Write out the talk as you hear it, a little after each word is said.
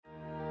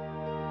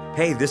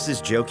Hey, this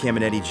is Joe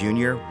Caminetti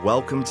Jr.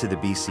 Welcome to the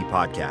BC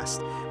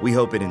Podcast. We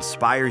hope it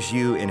inspires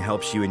you and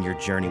helps you in your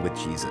journey with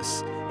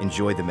Jesus.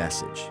 Enjoy the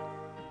message.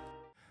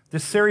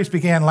 This series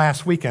began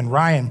last weekend.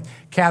 Ryan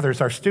Cathers,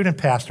 our student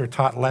pastor,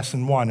 taught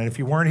lesson 1. And if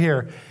you weren't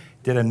here,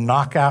 did a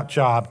knockout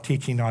job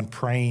teaching on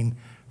praying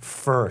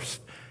first.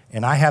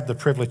 And I have the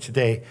privilege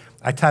today,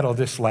 I titled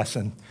this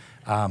lesson,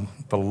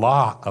 The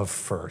Law of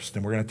First.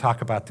 And we're going to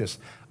talk about this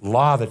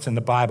law that's in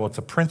the Bible. It's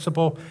a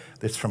principle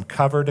that's from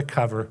cover to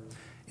cover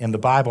in the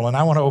Bible. And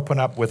I want to open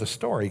up with a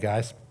story,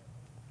 guys.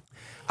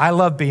 I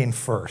love being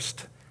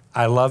first.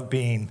 I love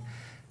being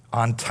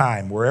on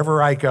time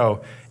wherever I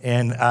go.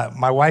 And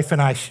my wife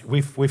and I,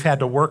 we've had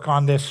to work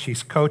on this.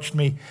 She's coached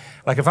me.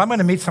 Like if I'm going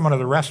to meet someone at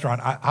the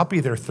restaurant, I'll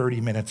be there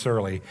 30 minutes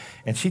early.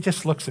 And she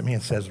just looks at me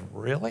and says,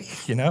 really?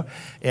 You know?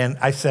 And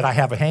I said, I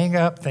have a hang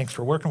up. Thanks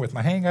for working with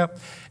my hang up.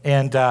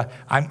 And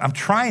I'm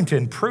trying to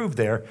improve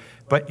there.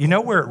 But you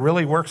know where it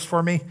really works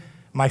for me?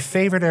 My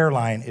favorite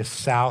airline is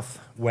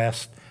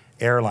Southwest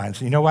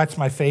Airlines. You know what's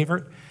my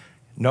favorite?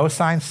 No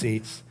assigned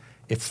seats.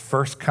 It's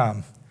first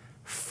come,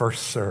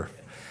 first serve.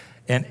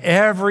 And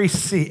every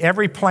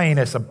plane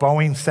is a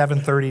Boeing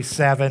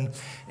 737,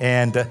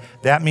 and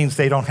that means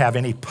they don't have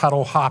any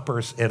puddle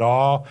hoppers at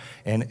all.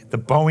 And the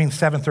Boeing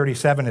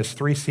 737 is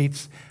 3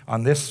 seats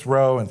on this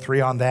row and 3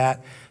 on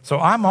that.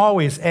 So I'm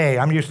always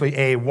I'm usually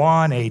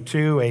A1, A2,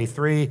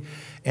 A3,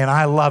 and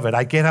I love it.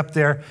 I get up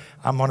there,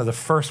 I'm one of the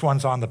first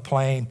ones on the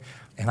plane,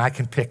 and I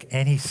can pick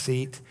any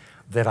seat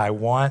that I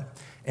want.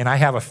 And I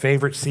have a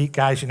favorite seat,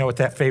 guys. You know what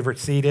that favorite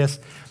seat is?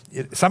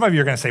 Some of you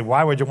are going to say,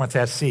 why would you want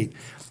that seat?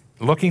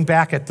 Looking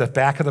back at the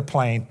back of the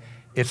plane,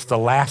 it's the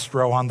last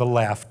row on the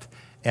left,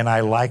 and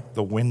I like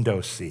the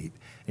window seat.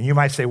 And you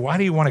might say, why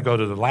do you want to go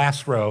to the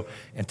last row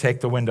and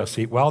take the window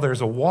seat? Well, there's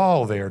a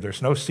wall there.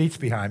 There's no seats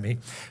behind me,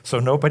 so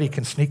nobody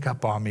can sneak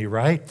up on me,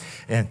 right?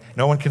 And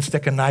no one can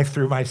stick a knife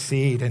through my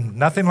seat and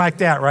nothing like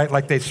that, right?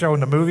 Like they show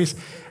in the movies.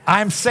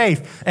 I'm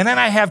safe. And then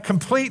I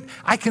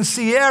can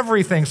see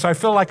everything, so I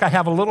feel like I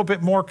have a little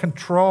bit more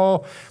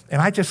control,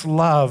 and I just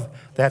love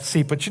that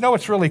seat. But you know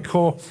what's really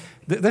cool?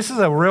 This is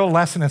a real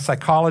lesson in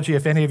psychology.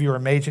 If any of you are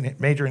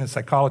majoring in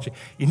psychology,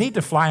 you need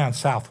to fly on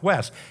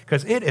Southwest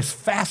because it is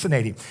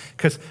fascinating.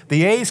 Because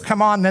the A's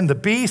come on, then the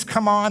B's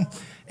come on,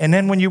 and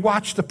then when you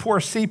watch the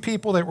poor C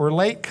people that were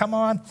late come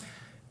on,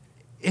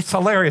 it's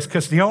hilarious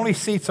because the only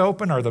seats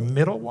open are the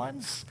middle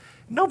ones.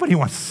 Nobody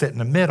wants to sit in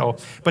the middle,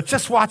 but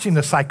just watching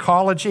the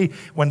psychology,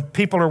 when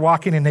people are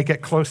walking and they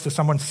get close to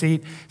someone's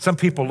seat, some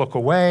people look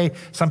away,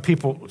 some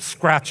people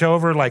scratch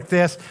over like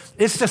this.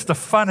 It's just the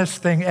funnest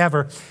thing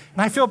ever.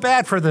 And I feel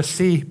bad for the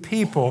C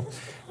people,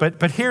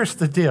 but here's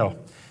the deal.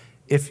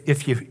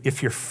 If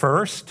you're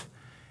first,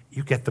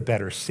 you get the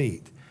better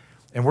seat.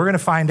 And we're going to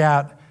find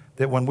out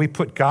that when we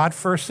put God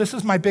first, this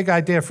is my big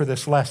idea for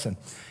this lesson.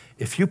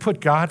 If you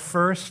put God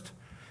first,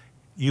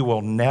 you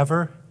will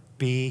never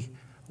be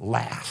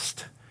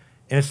last.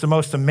 And it's the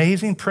most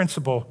amazing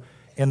principle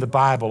in the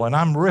Bible. And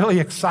I'm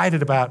really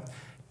excited about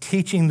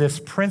teaching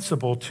this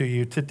principle to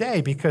you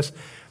today because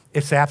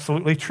it's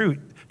absolutely true.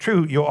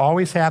 You'll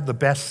always have the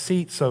best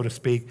seat, so to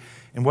speak,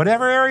 in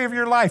whatever area of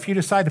your life you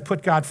decide to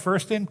put God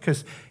first in,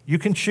 because you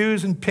can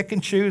choose and pick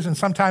and choose, and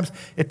sometimes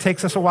it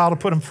takes us a while to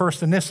put him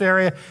first in this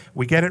area.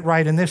 We get it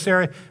right in this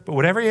area. But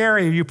whatever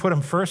area you put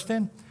him first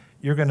in,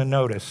 you're going to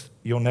notice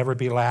you'll never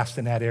be last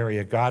in that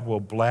area. God will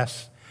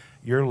bless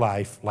your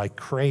life like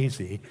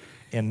crazy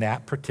in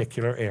that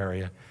particular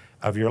area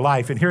of your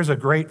life. And here's a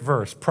great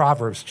verse,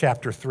 Proverbs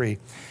chapter 3.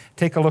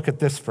 Take a look at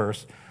this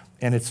verse,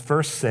 and it's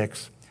verse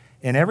 6.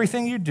 In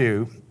everything you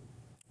do,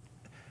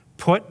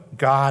 put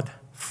God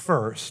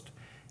first,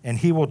 and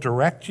he will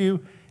direct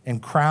you and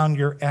crown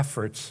your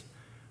efforts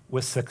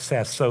with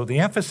success. So the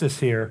emphasis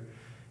here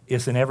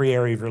is in every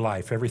area of your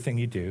life, everything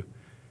you do,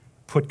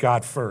 put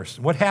God first.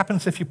 What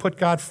happens if you put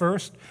God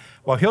first?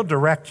 Well, he'll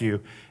direct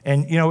you.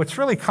 And, you know, it's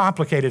really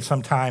complicated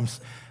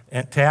sometimes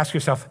to ask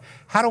yourself,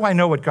 how do I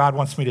know what God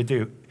wants me to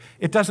do?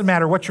 It doesn't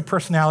matter what your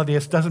personality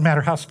is. It doesn't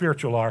matter how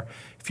spiritual you are.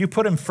 If you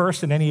put him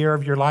first in any area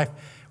of your life,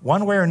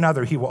 one way or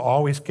another, he will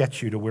always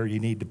get you to where you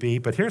need to be.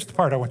 But here's the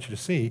part I want you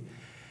to see.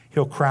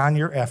 He'll crown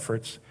your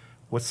efforts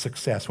with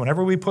success.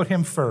 Whenever we put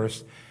him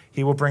first,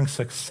 he will bring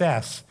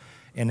success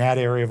in that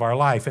area of our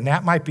life. And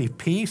that might be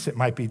peace, it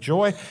might be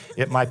joy,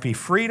 it might be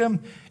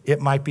freedom, it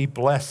might be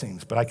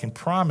blessings. But I can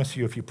promise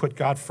you, if you put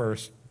God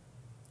first,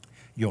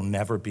 you'll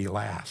never be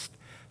last.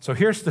 So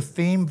here's the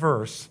theme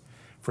verse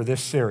for this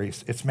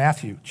series. It's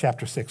Matthew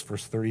chapter 6,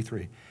 verse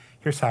 33.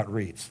 Here's how it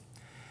reads.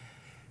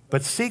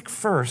 But seek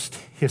first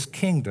his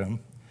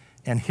kingdom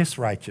and his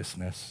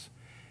righteousness,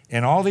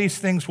 and all these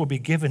things will be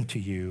given to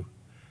you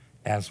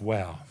as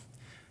well.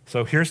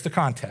 So here's the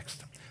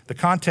context. The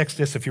context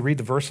is, if you read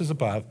the verses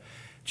above,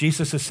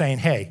 Jesus is saying,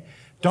 hey,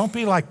 don't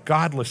be like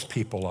godless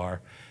people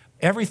are.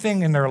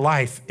 Everything in their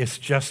life is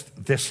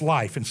just this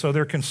life. And so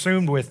they're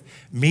consumed with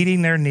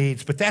meeting their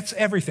needs, but that's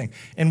everything.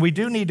 And we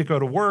do need to go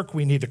to work.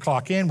 We need to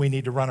clock in. We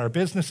need to run our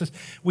businesses.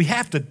 We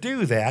have to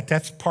do that.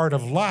 That's part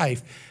of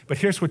life. But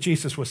here's what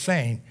Jesus was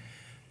saying.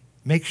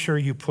 Make sure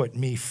you put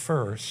me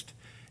first,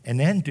 and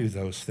then do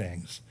those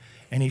things.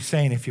 And he's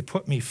saying, if you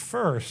put me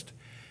first,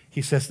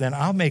 he says, then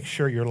I'll make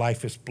sure your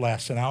life is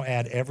blessed and I'll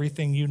add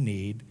everything you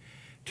need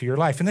to your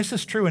life. And this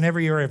is true in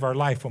every area of our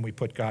life when we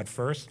put God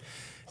first.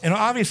 And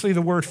obviously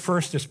the word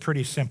first is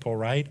pretty simple,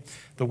 right?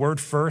 The word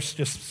first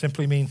just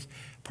simply means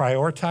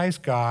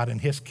prioritize God and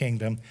his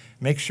kingdom.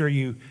 Make sure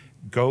you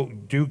go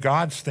do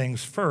God's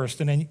things first,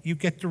 and then you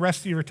get the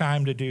rest of your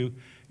time to do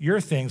your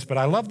things. But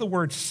I love the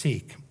word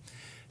seek.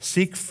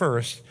 Seek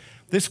first.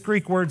 This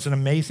Greek word's an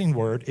amazing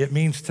word. It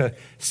means to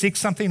seek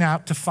something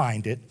out to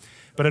find it,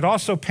 but it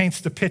also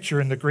paints the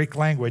picture in the Greek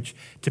language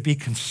to be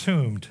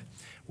consumed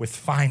with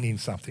finding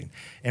something.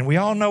 And we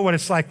all know what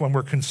it's like when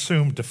we're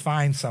consumed to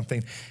find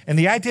something. And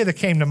the idea that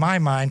came to my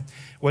mind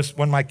was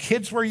when my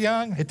kids were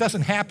young, it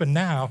doesn't happen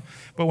now,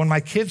 but when my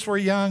kids were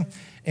young,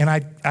 and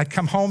I'd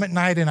come home at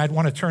night and I'd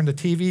want to turn the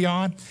TV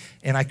on,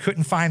 and I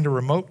couldn't find a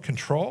remote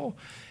control.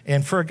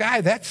 And for a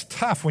guy, that's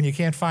tough when you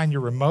can't find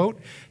your remote.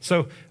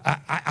 So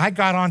I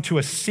got onto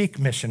a seek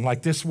mission,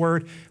 like this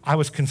word. I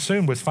was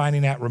consumed with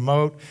finding that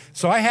remote.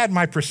 So I had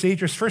my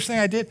procedures. First thing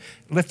I did,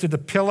 lifted the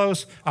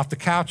pillows off the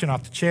couch and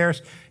off the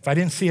chairs. If I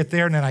didn't see it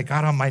there, and then I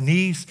got on my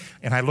knees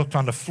and I looked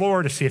on the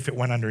floor to see if it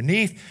went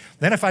underneath.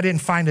 Then if I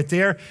didn't find it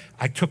there,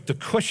 I took the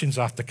cushions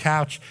off the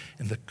couch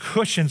and the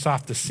cushions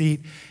off the seat.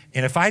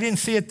 And if I didn't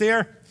see it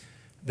there,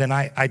 then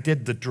I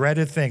did the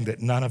dreaded thing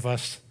that none of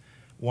us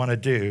want to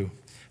do,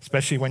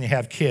 especially when you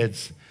have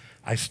kids.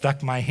 I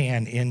stuck my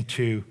hand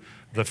into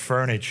the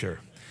furniture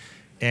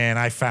and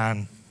I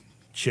found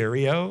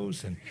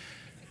Cheerios and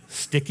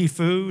sticky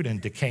food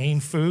and decaying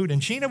food.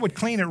 And Gina would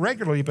clean it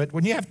regularly, but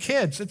when you have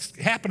kids, it's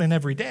happening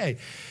every day.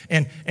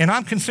 And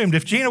I'm consumed.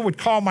 If Gina would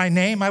call my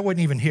name, I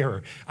wouldn't even hear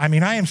her. I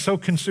mean, I am so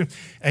consumed.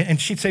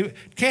 And she'd say,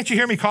 can't you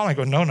hear me calling? I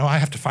go, no, I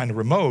have to find a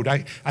remote.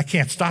 I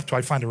can't stop till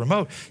I find a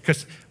remote.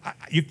 Because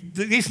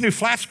these new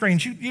flat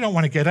screens, you don't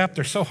want to get up.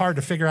 They're so hard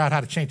to figure out how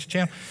to change the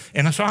channel.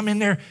 And so I'm in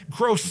there,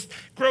 gross,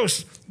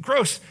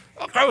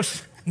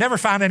 never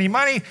found any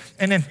money.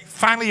 And then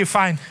finally you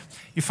find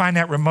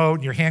that remote,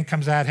 and your hand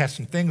comes out, has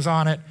some things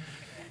on it,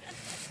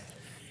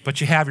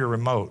 but you have your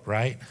remote,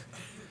 right?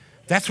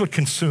 That's what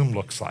consume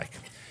looks like.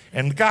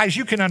 And guys,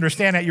 you can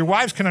understand that. Your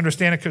wives can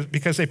understand it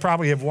because they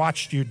probably have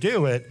watched you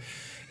do it.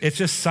 It's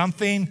just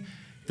something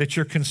that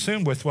you're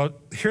consumed with. Well,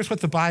 here's what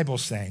the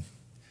Bible's saying.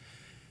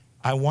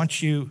 I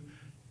want you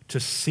to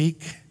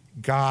seek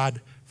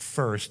God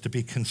first, to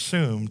be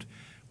consumed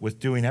with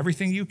doing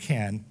everything you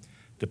can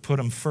to put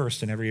him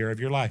first in every area of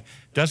your life.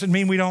 Doesn't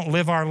mean we don't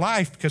live our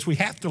life, because we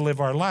have to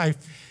live our life,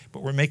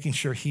 but we're making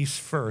sure he's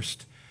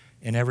first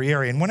in every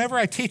area. And whenever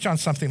I teach on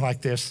something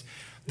like this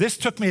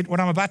took me, what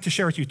I'm about to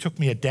share with you, took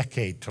me a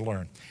decade to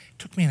learn. It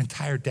took me an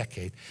entire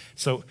decade.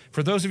 So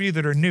for those of you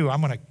that are new,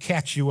 I'm going to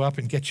catch you up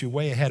and get you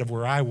way ahead of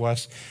where I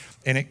was.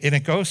 And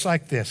it goes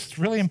like this. It's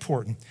really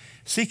important.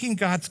 Seeking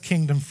God's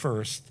kingdom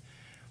first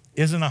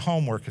isn't a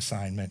homework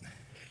assignment.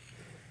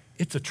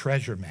 It's a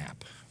treasure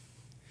map.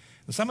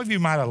 Some of you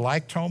might have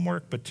liked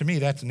homework, but to me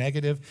that's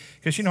negative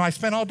because, I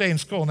spent all day in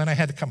school and then I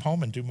had to come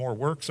home and do more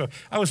work. So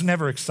I was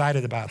never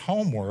excited about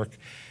homework.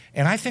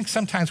 And I think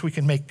sometimes we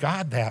can make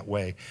God that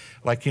way.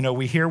 Like,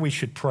 we hear we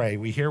should pray.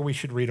 We hear we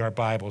should read our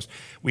Bibles.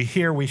 We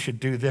hear we should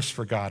do this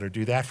for God or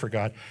do that for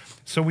God.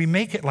 So we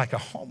make it like a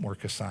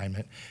homework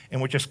assignment and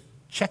we're just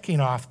checking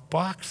off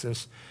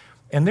boxes.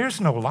 And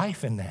there's no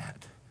life in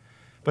that.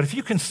 But if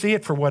you can see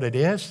it for what it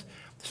is,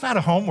 it's not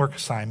a homework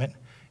assignment.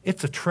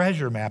 It's a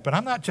treasure map. And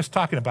I'm not just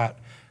talking about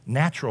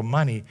natural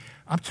money.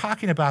 I'm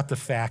talking about the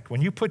fact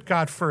when you put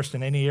God first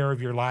in any area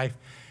of your life,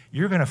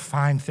 you're going to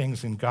find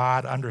things in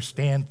God,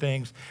 understand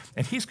things,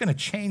 and he's going to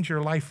change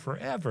your life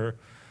forever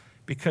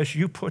because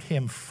you put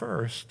him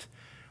first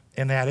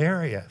in that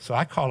area. So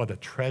I call it a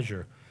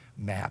treasure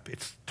map.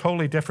 It's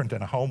totally different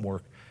than a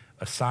homework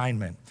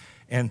assignment.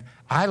 And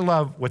I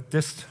love what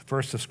this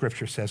verse of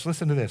Scripture says.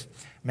 Listen to this.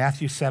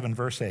 Matthew 7,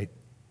 verse 8.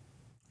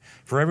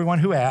 For everyone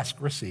who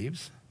asks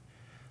receives.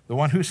 The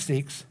one who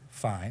seeks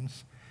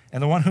finds,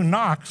 and the one who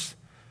knocks,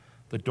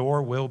 the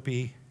door will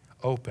be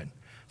open.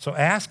 So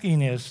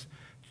asking is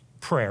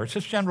prayer. It's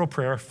just general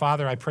prayer.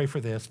 Father, I pray for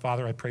this.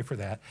 Father, I pray for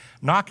that.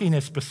 Knocking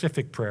is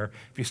specific prayer.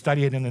 If you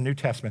study it in the New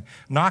Testament,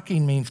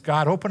 knocking means,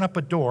 God, open up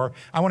a door.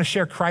 I want to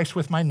share Christ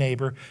with my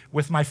neighbor,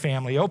 with my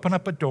family. Open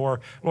up a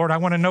door. Lord, I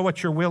want to know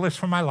what your will is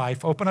for my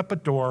life. Open up a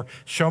door.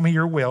 Show me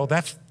your will.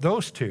 That's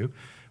those two.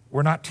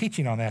 We're not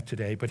teaching on that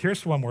today, but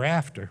here's the one we're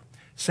after.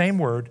 Same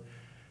word.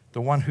 The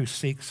one who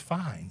seeks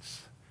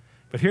finds.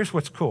 But here's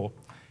what's cool.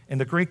 In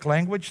the Greek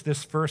language,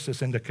 this verse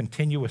is in the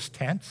continuous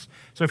tense.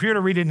 So if you were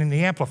to read it in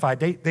the Amplified,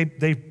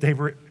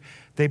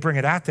 they bring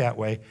it out that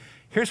way.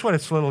 Here's what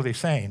it's literally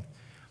saying.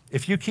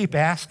 If you keep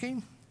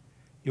asking,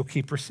 you'll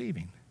keep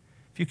receiving.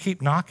 If you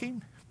keep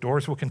knocking,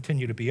 doors will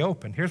continue to be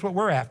open. Here's what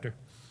we're after.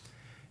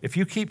 If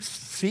you keep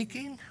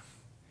seeking,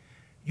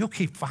 you'll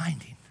keep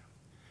finding.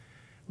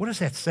 What does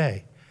that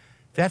say?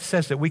 That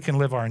says that we can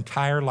live our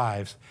entire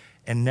lives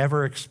and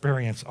never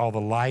experience all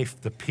the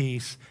life, the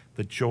peace,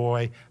 the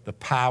joy, the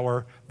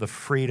power, the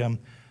freedom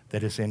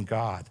that is in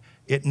God.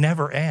 It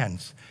never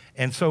ends.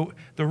 And so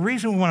the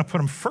reason we want to put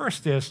them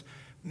first is,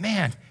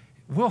 man,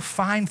 we'll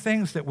find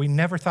things that we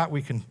never thought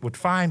we would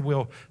find.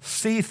 We'll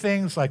see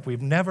things like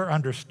we've never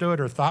understood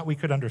or thought we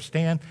could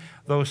understand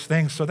those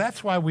things. So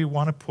that's why we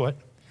want to put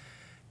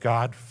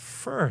God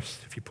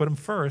first. If you put him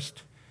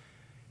first,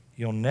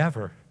 you'll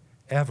never,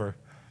 ever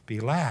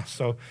be last.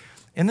 So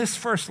in this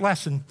first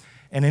lesson,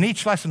 and in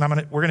each lesson,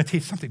 we're going to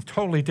teach something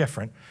totally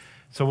different.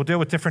 So we'll deal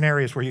with different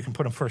areas where you can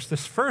put him first.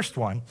 This first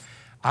one,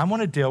 I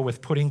want to deal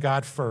with putting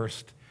God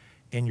first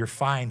in your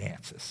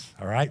finances,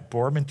 all right?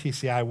 Boardman,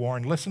 TCI,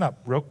 Warren, listen up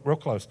real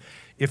close.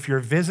 If you're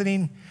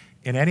visiting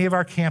in any of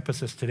our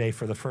campuses today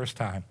for the first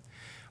time,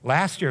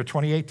 last year,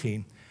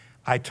 2018,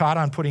 I taught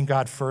on putting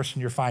God first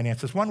in your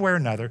finances one way or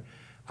another.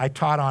 I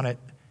taught on it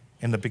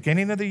in the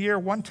beginning of the year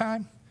one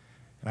time,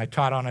 and I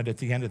taught on it at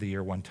the end of the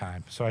year one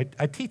time. So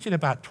I teach it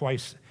about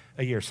twice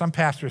a year. Some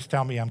pastors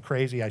tell me I'm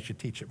crazy, I should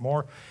teach it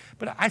more.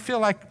 But I feel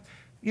like,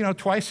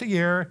 twice a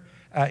year,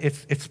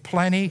 it's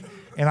plenty.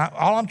 And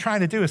all I'm trying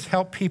to do is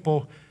help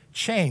people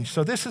change.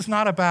 So this is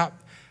not about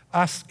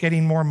us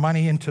getting more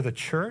money into the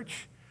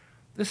church.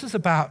 This is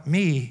about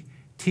me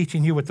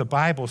teaching you what the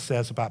Bible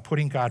says about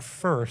putting God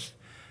first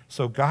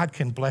so God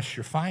can bless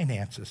your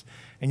finances.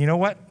 And you know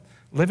what?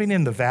 Living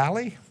in the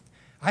valley,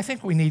 I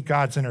think we need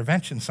God's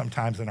intervention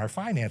sometimes in our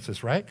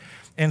finances, right?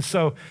 And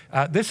so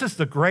this is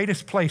the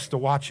greatest place to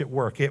watch it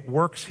work. It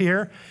works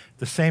here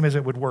the same as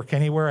it would work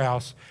anywhere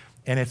else,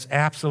 and it's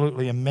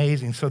absolutely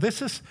amazing. So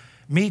this is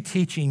me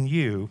teaching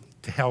you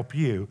to help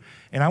you.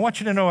 And I want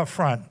you to know up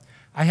front,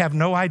 I have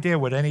no idea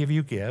what any of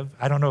you give.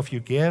 I don't know if you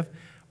give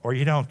or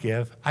you don't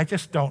give. I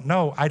just don't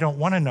know. I don't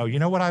want to know. You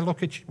know what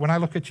when I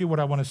look at you, what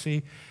I want to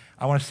see?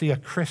 I want to see a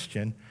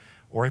Christian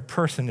or a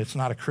person that's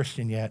not a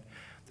Christian yet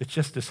that's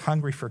just as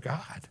hungry for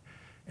God.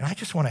 And I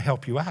just want to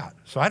help you out.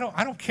 So I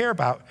don't care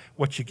about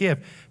what you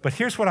give. But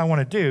here's what I want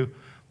to do.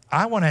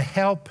 I want to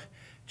help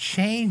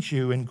change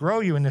you and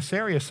grow you in this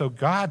area so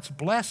God's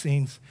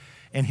blessings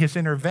and his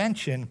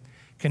intervention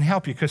can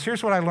help you. Because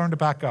here's what I learned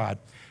about God.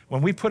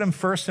 When we put him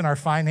first in our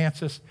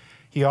finances,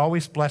 he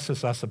always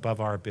blesses us above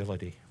our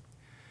ability.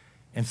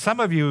 And some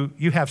of you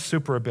have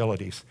super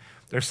abilities.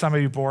 There's some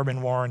of you,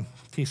 Boardman, Warren,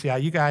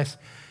 TCI, you guys,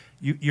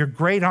 you're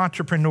great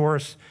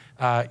entrepreneurs.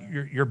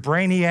 You're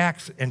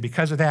brainiacs, and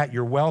because of that,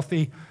 you're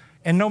wealthy.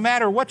 And no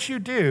matter what you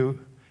do,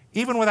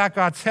 even without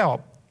God's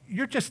help,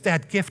 you're just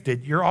that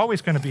gifted. You're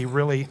always going to be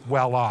really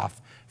well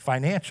off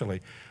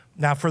financially.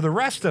 Now, for the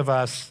rest of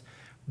us,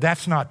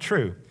 that's not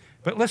true.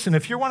 But listen,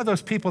 if you're one of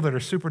those people that are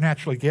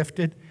supernaturally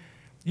gifted,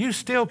 you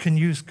still can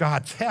use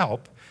God's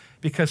help,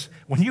 because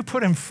when you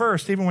put him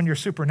first, even when you're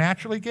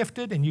supernaturally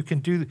gifted and you can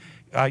do,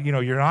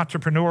 you're an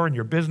entrepreneur and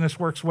your business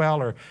works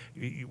well, or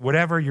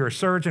whatever, you're a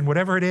surgeon,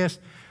 whatever it is,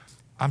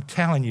 I'm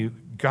telling you,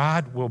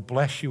 God will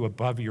bless you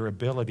above your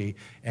ability,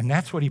 and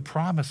that's what he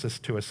promises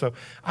to us. So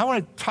I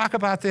want to talk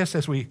about this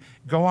as we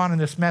go on in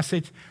this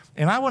message,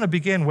 and I want to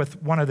begin with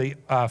one of the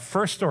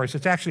first stories.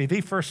 It's actually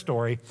the first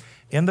story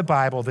in the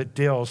Bible that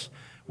deals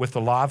with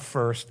the law of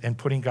first and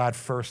putting God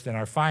first in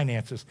our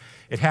finances.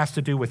 It has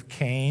to do with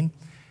Cain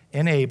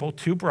and Abel,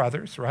 two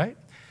brothers, right?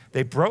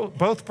 They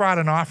both brought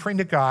an offering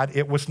to God.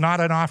 It was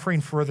not an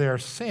offering for their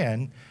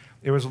sin.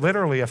 It was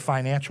literally a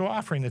financial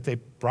offering that they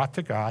brought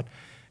to God.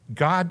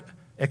 God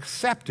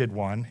accepted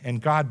one,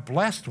 and God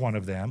blessed one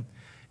of them,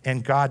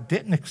 and God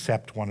didn't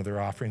accept one of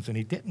their offerings, and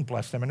he didn't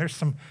bless them. And there's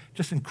some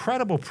just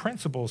incredible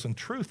principles and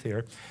truth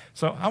here.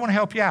 So I want to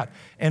help you out.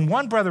 And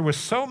one brother was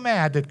so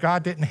mad that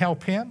God didn't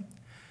help him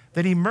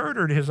that he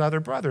murdered his other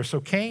brother. So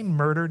Cain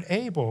murdered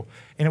Abel.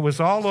 And it was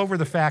all over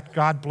the fact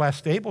God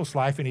blessed Abel's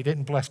life and he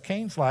didn't bless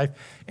Cain's life.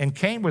 And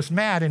Cain was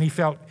mad, and he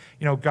felt,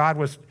 God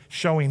was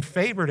showing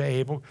favor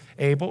to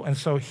Abel. And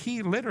so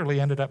he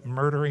literally ended up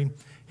murdering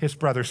his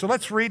brother. So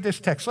let's read this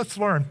text. Let's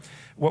learn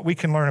what we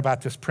can learn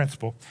about this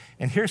principle.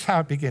 And here's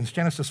how it begins.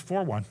 Genesis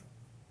 4:1.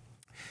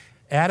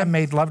 Adam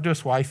made love to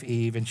his wife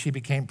Eve, and she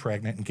became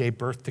pregnant and gave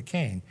birth to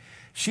Cain.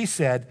 She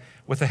said,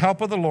 "With the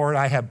help of the Lord,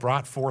 I have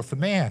brought forth a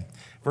man."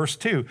 Verse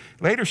 2,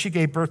 later she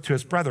gave birth to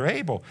his brother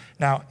Abel.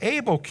 Now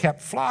Abel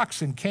kept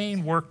flocks and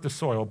Cain worked the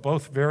soil,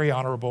 both very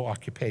honorable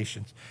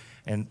occupations.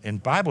 And in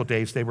Bible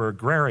days, they were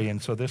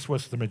agrarian, so this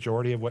was the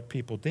majority of what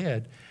people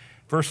did.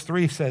 Verse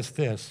 3 says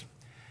this,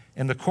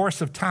 "In the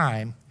course of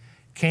time,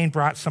 Cain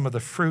brought some of the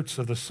fruits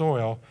of the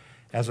soil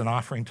as an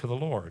offering to the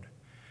Lord."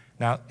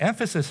 Now,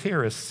 emphasis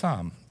here is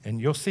some,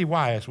 and you'll see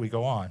why as we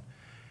go on.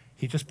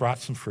 He just brought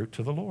some fruit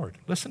to the Lord.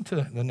 Listen to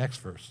the next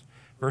verse,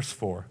 verse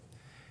 4.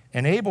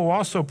 "And Abel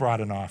also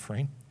brought an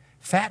offering,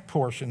 fat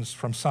portions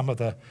from some of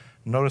the,"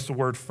 notice the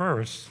word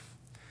first,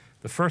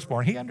 the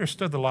firstborn. He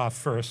understood the law of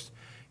first.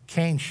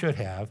 Cain should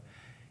have.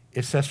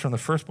 It says from the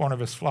firstborn of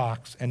his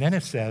flocks. And then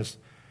it says,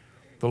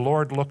 "The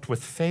Lord looked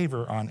with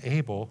favor on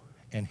Abel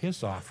and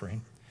his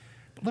offering."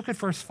 But look at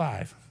verse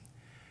 5.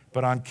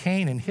 "But on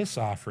Cain and his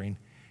offering,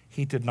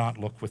 he did not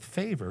look with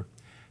favor.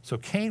 So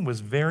Cain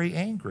was very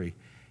angry,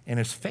 and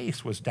his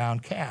face was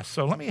downcast."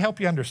 So let me help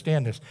you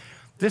understand this.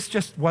 This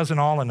just wasn't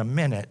all in a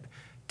minute.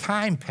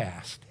 Time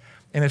passed.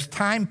 And as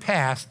time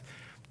passed,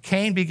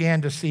 Cain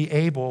began to see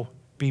Abel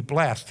be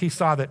blessed. He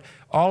saw that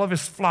all of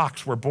his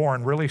flocks were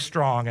born really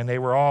strong, and they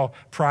were all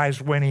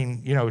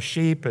prize-winning,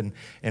 sheep and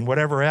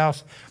whatever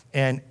else.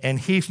 And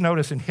he's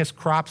noticing his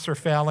crops are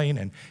failing,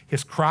 and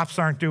his crops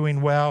aren't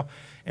doing well.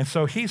 And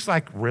so he's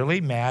like really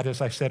mad,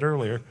 as I said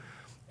earlier,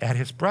 at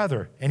his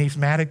brother. And he's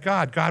mad at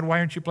God. God, why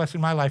aren't you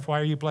blessing my life?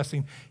 Why are you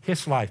blessing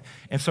his life?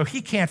 And so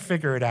he can't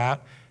figure it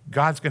out.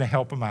 God's going to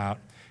help him out.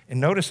 And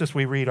notice as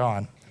we read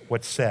on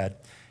what's said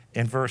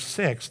in verse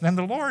 6, then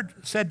the Lord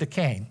said to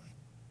Cain,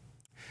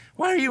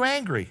 why are you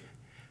angry?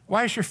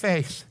 Why is your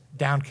face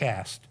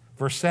downcast?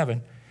 Verse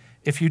 7,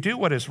 if you do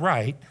what is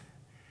right,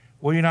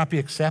 will you not be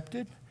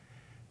accepted?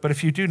 But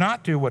if you do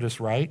not do what is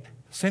right,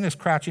 sin is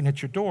crouching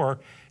at your door.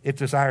 It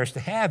desires to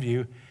have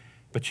you,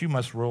 but you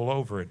must rule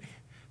over it.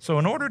 So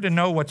in order to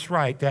know what's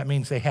right, that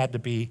means they had to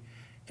be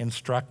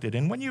instructed.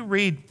 And when you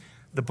read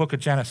the book of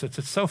Genesis,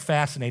 it's so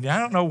fascinating. I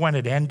don't know when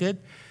it ended,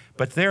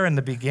 but there in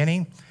the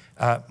beginning,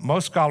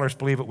 most scholars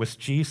believe it was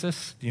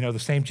Jesus, the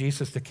same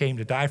Jesus that came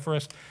to die for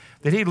us,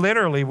 that he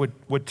literally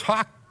would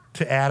talk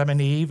to Adam and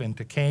Eve and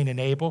to Cain and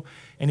Abel,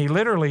 and he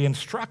literally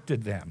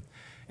instructed them.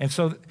 And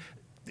so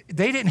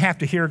they didn't have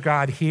to hear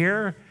God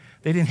here.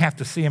 They didn't have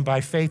to see him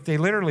by faith. They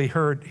literally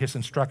heard his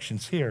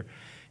instructions here.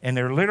 And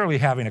they're literally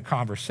having a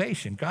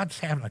conversation. God's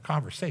having a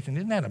conversation.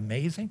 Isn't that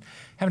amazing?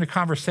 Having a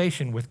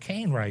conversation with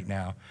Cain right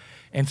now.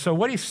 And so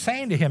what he's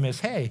saying to him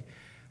is, hey,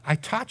 I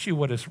taught you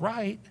what is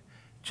right.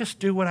 Just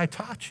do what I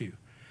taught you.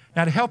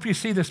 Now, to help you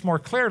see this more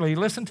clearly,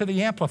 listen to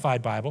the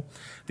Amplified Bible.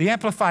 The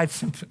Amplified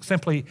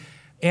simply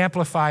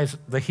amplifies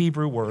the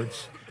Hebrew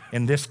words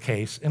in this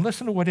case. And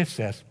listen to what it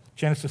says,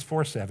 Genesis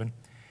 4:7.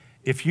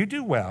 If you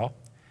do well,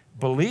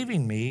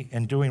 believing me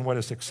and doing what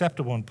is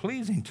acceptable and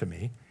pleasing to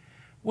me,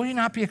 will you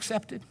not be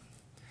accepted?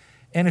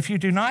 And if you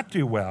do not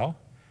do well,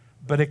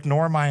 but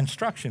ignore my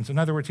instructions, in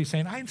other words, he's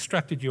saying, I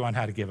instructed you on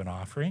how to give an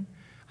offering.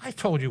 I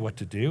told you what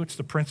to do. It's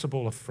the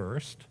principle of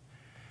first.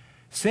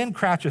 Sin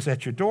crouches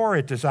at your door.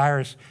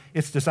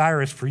 Its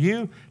desire is for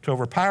you to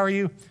overpower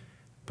you,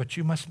 but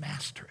you must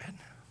master it.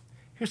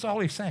 Here's all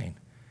he's saying.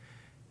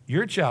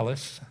 You're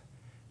jealous.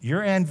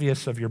 You're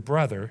envious of your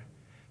brother,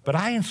 but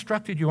I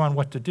instructed you on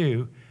what to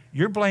do.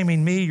 You're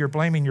blaming me. You're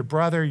blaming your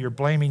brother. You're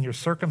blaming your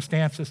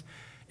circumstances,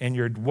 and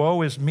your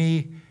woe is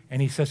me.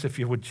 And he says, if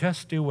you would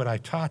just do what I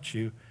taught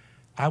you,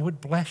 I would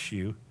bless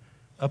you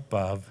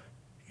above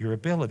your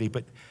ability.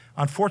 But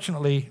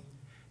unfortunately,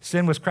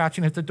 sin was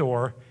crouching at the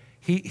door.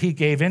 He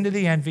gave into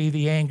the envy,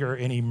 the anger,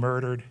 and he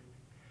murdered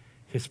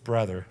his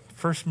brother.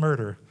 First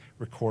murder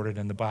recorded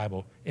in the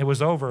Bible. It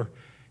was over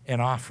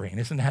an offering.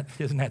 Isn't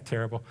that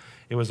terrible?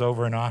 It was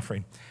over an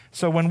offering.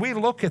 So when we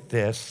look at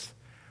this,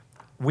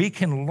 we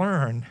can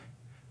learn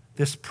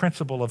this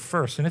principle of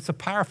first, and it's a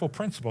powerful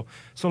principle.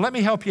 So let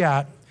me help you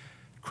out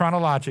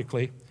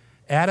chronologically.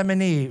 Adam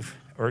and Eve,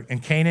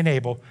 and Cain and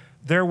Abel,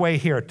 their way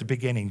here at the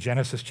beginning,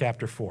 Genesis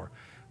chapter 4.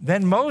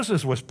 Then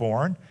Moses was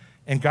born,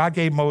 and God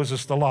gave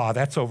Moses the law.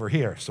 That's over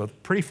here, so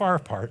pretty far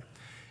apart.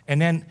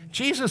 And then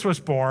Jesus was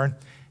born,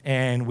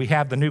 and we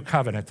have the new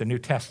covenant, the New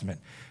Testament.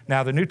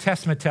 Now, the New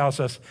Testament tells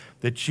us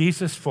that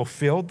Jesus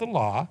fulfilled the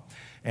law,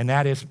 and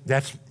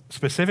that's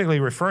specifically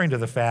referring to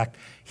the fact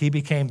he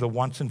became the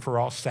once and for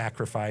all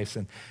sacrifice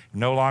and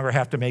no longer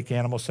have to make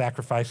animal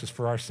sacrifices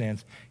for our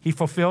sins. He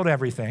fulfilled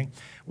everything.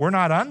 We're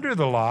not under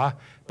the law,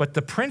 but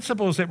the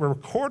principles that were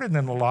recorded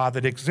in the law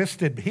that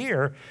existed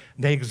here,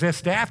 they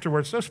exist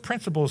afterwards. Those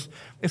principles,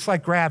 it's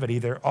like gravity.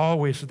 They're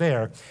always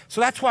there. So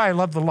that's why I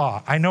love the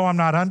law. I know I'm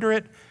not under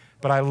it,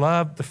 but I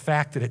love the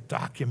fact that it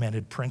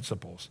documented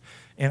principles.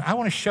 And I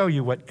want to show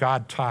you what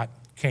God taught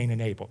Cain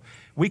and Abel.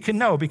 We can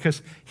know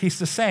because he's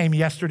the same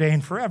yesterday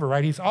and forever,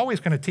 right? He's always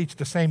going to teach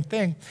the same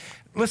thing.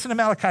 Listen to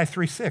Malachi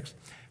 3:6.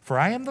 For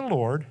I am the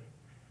Lord,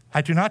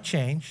 I do not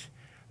change.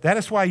 That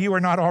is why you are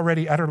not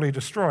already utterly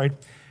destroyed,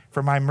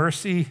 for my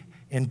mercy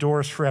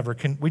endures forever.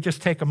 Can we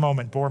just take a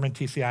moment, Borman,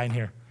 TCI in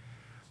here?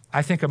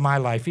 I think of my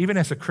life, even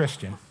as a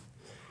Christian,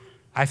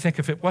 I think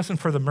if it wasn't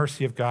for the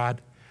mercy of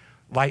God,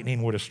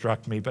 lightning would have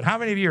struck me. But how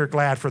many of you are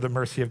glad for the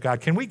mercy of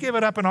God? Can we give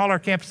it up in all our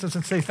campuses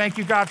and say, thank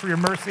you, God, for your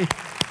mercy?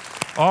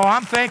 Oh,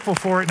 I'm thankful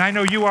for it, and I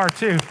know you are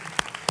too.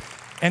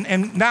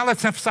 And now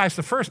let's emphasize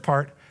the first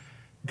part.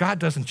 God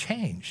doesn't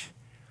change.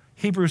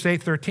 Hebrews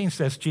 8:13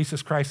 says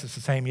Jesus Christ is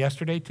the same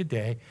yesterday,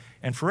 today,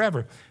 and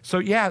forever. So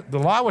yeah, the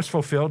law was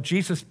fulfilled.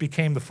 Jesus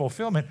became the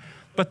fulfillment.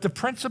 But the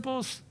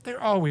principles,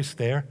 they're always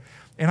there.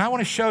 And I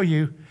want to show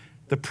you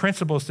the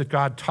principles that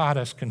God taught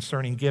us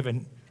concerning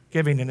giving,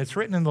 and it's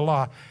written in the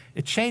law.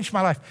 It changed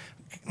my life.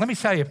 Let me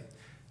tell you,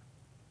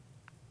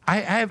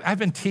 I've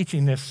been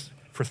teaching this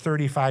for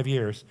 35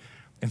 years.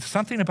 And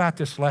something about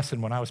this lesson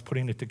when I was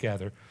putting it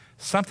together,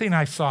 something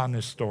I saw in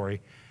this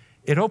story,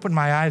 it opened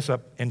my eyes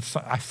up, and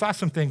I saw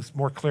some things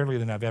more clearly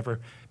than I've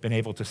ever been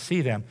able to see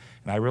them.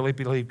 And I really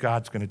believe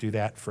God's going to do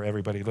that for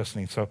everybody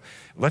listening. So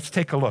let's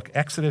take a look.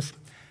 Exodus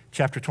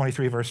chapter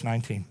 23, verse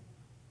 19.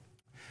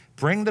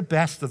 Bring the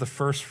best of the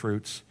first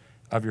fruits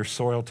of your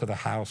soil to the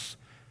house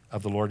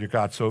of the Lord your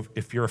God. So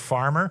if you're a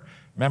farmer,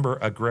 remember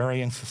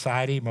agrarian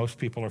society, most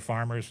people are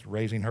farmers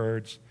raising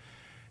herds.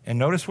 And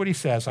notice what he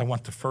says, I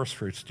want the first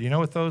fruits. Do you know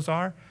what those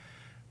are?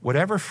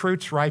 Whatever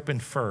fruits ripen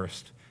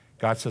first,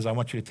 God says, I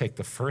want you to take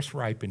the first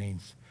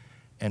ripenings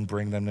and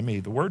bring them to me.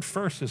 The word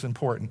first is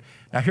important.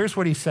 Now, here's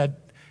what he said.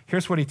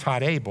 Here's what he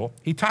taught Abel.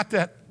 He taught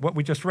that, what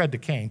we just read to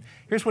Cain.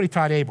 Here's what he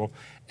taught Abel.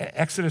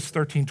 Exodus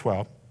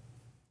 13:12.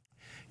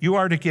 You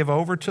are to give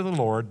over to the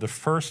Lord the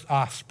first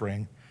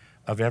offspring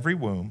of every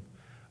womb.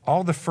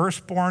 All the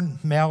firstborn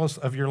males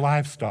of your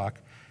livestock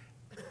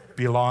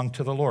belong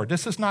to the Lord.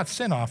 This is not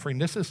sin offering.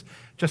 This is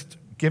just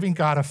giving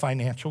God a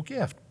financial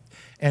gift.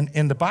 And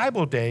in the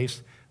Bible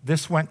days,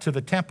 this went to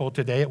the temple.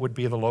 Today it would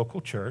be the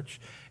local church.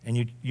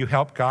 And you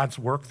help God's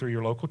work through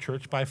your local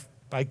church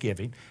by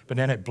giving. But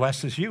then it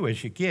blesses you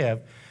as you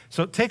give.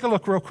 So take a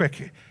look real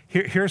quick.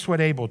 Here's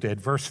what Abel did.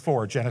 Verse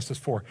 4, Genesis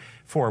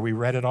 4. We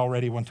read it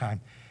already one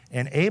time.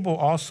 And Abel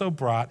also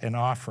brought an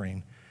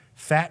offering,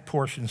 fat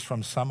portions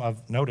from some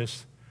of,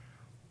 notice,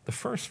 the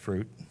first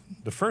fruit,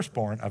 the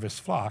firstborn of his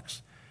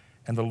flocks.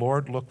 And the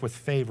Lord looked with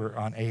favor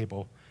on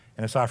Abel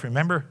and his offering.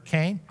 Remember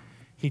Cain?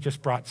 He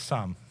just brought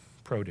some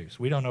produce.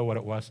 We don't know what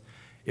it was.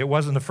 It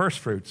wasn't the first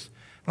fruits.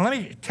 Now let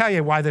me tell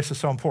you why this is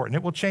so important.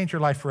 It will change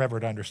your life forever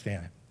to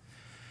understand it.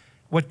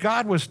 What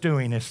God was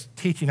doing is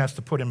teaching us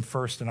to put him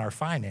first in our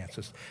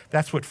finances.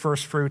 That's what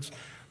first fruits,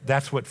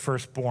 that's what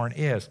firstborn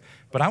is.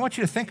 But I want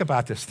you to think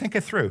about this. Think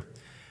it through.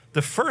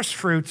 The first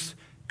fruits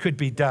could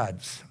be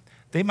duds.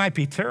 They might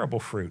be terrible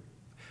fruit.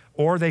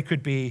 Or they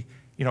could be,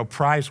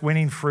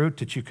 prize-winning fruit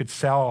that you could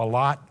sell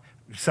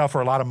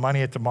for a lot of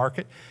money at the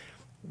market.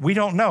 We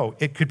don't know.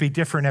 It could be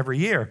different every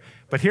year.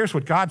 But here's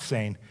what God's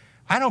saying.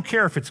 I don't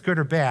care if it's good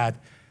or bad.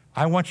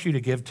 I want you to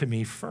give to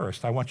me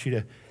first. I want you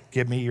to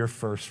give me your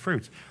first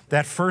fruits.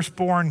 That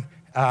firstborn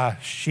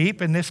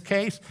sheep in this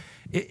case,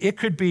 it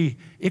could be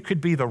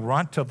the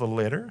runt of the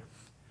litter,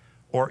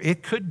 or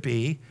it could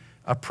be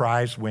a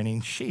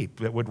prize-winning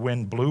sheep that would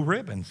win blue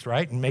ribbons,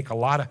 right, and make a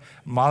lot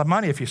of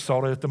money if you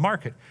sold it at the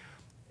market.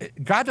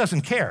 God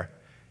doesn't care.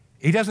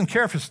 He doesn't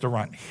care if it's the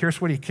runt.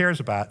 Here's what he cares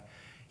about.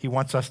 He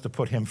wants us to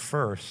put him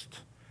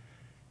first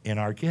in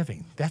our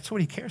giving. That's what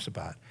he cares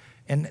about.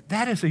 And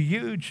that is a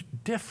huge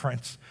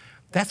difference.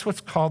 That's what's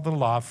called the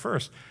law of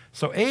first.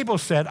 So Abel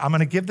said, I'm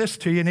going to give this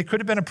to you. And it could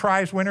have been a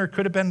prize winner. It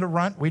could have been the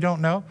runt. We don't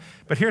know.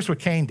 But here's what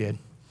Cain did.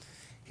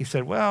 He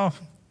said, well,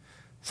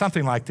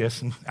 something like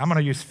this. And I'm going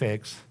to use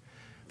figs.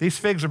 These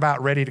figs are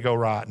about ready to go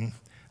rotten.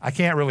 I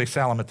can't really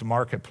sell them at the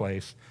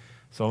marketplace.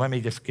 So let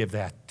me just give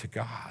that to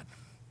God.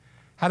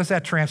 How does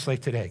that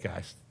translate today,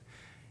 guys?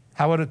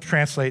 How would it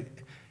translate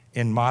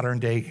in modern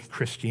day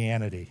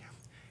Christianity?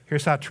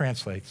 Here's how it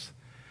translates.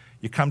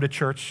 You come to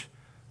church,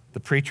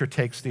 the preacher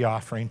takes the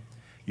offering,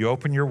 you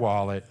open your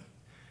wallet,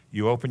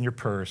 you open your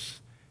purse,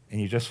 and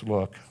you just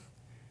look,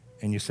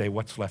 and you say,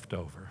 what's left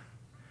over?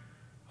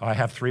 Oh, I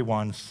have 3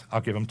 ones,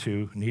 I'll give them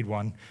 2, need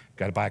 1,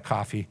 got to buy a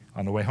coffee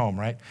on the way home,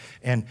 right?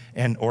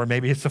 Or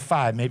maybe it's a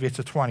 5, maybe it's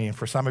a 20, and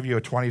for some of you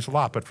a 20 is a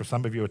lot, but for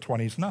some of you a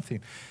 20 is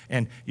nothing.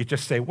 And you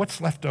just say,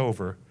 what's left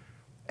over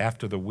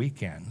after the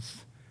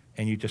weekends?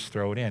 And you just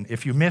throw it in.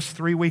 If you miss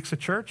 3 weeks of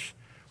church,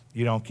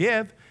 you don't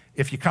give.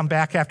 If you come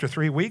back after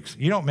 3 weeks,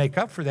 you don't make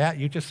up for that.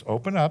 You just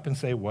open up and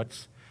say,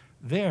 what's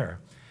there?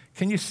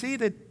 Can you see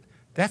that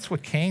that's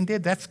what Cain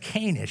did? That's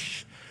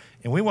Cainish.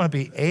 And we want to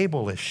be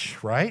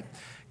Abelish, right?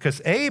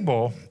 Because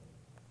Abel,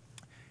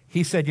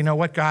 he said, you know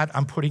what, God,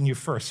 I'm putting you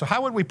first. So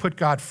how would we put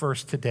God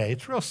first today?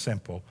 It's real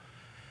simple.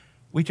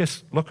 We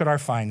just look at our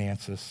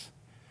finances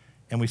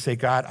and we say,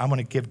 God, I'm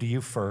going to give to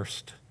you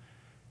first,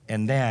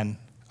 and then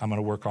I'm going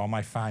to work all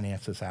my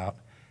finances out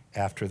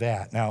after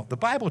that. Now, the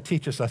Bible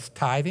teaches us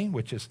tithing,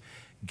 which is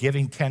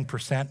giving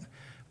 10%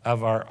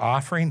 of our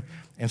offering.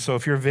 And so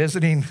if you're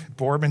visiting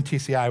Boardman,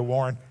 TCI,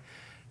 Warren,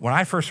 when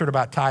I first heard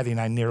about tithing,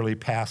 I nearly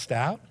passed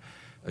out.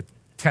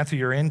 1/10 of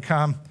your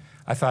income.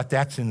 I thought,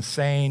 that's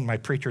insane. My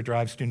preacher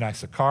drives too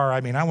nice a car.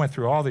 I mean, I went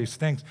through all these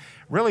things,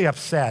 really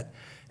upset.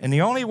 And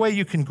the only way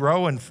you can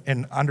grow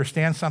and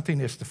understand something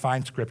is to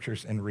find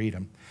scriptures and read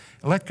them.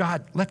 And let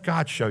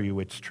God show you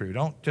it's true.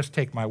 Don't just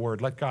take my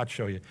word. Let God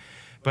show you.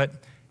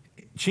 But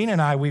Gina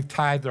and I, we've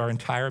tithed our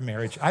entire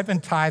marriage. I've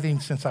been tithing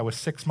since I was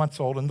 6 months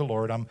old in the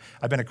Lord.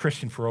 I've been a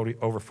Christian for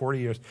over 40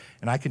 years,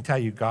 and I can tell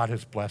you God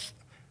has blessed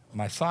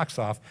my socks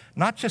off.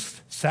 Not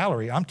just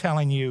salary. I'm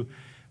telling you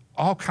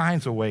all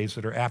kinds of ways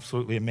that are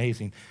absolutely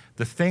amazing.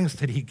 The things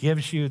that he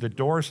gives you, the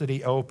doors that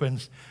he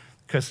opens,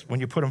 because when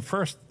you put him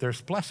first,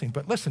 there's blessing.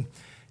 But listen,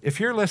 if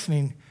you're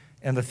listening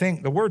and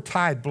the word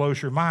tithe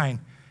blows your mind,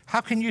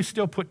 how can you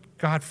still put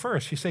God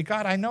first? You say,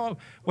 God, I know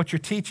what you're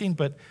teaching,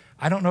 but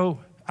I don't know.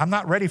 I'm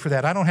not ready for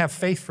that. I don't have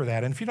faith for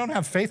that. And if you don't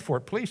have faith for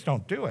it, please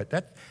don't do it.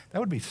 That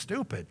would be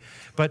stupid.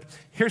 But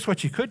here's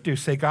what you could do.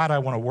 Say, God, I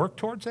want to work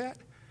towards that.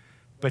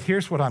 But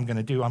here's what I'm going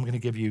to do. I'm going to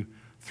give you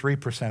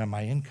 3% of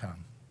my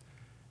income.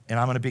 And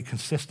I'm going to be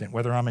consistent,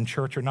 whether I'm in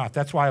church or not.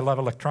 That's why I love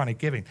electronic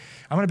giving.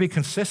 I'm going to be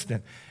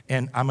consistent,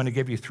 and I'm going to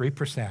give you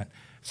 3%.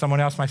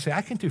 Someone else might say,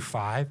 I can do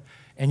 5%.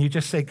 And you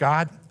just say,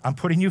 God, I'm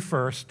putting you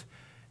first,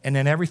 and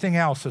then everything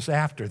else is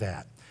after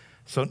that.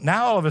 So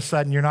now all of a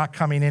sudden, you're not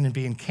coming in and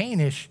being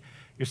Cainish.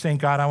 You're saying,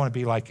 God, I want to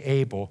be like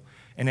Abel.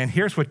 And then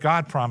here's what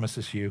God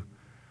promises you.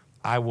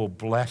 I will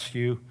bless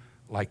you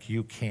like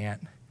you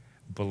can't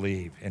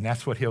believe. And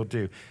that's what he'll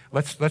do.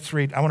 Let's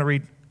read. I want to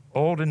read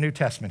Old and New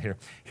Testament here.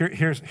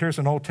 Here's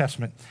an Old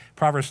Testament,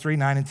 Proverbs 3,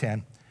 9, and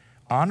 10.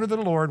 Honor the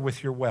Lord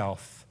with your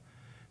wealth.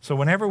 So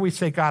whenever we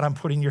say, God, I'm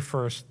putting you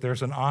first,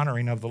 there's an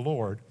honoring of the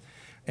Lord.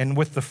 And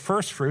with the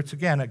first fruits,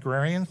 again,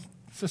 agrarian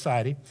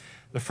society,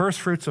 the first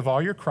fruits of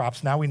all your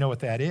crops, now we know what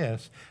that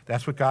is.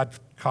 That's what God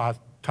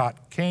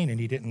taught Cain, and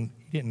he didn't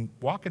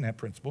walk in that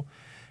principle.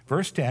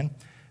 Verse 10,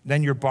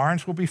 then your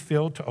barns will be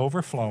filled to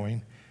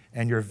overflowing,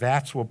 and your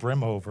vats will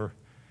brim over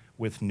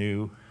with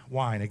new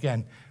wine.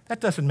 Again, that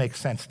doesn't make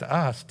sense to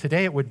us.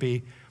 Today it would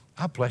be,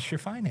 I'll bless your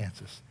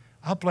finances.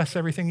 I'll bless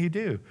everything you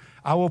do.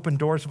 I'll open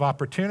doors of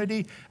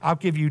opportunity. I'll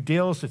give you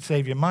deals that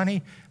save you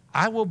money.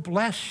 I will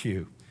bless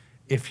you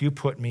if you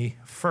put me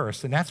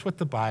first. And that's what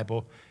the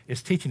Bible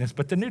is teaching us.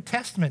 But the New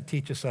Testament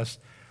teaches us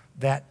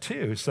that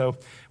too. So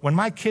when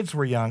my kids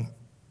were young,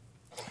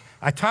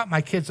 I taught my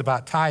kids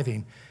about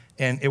tithing.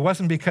 And it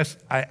wasn't because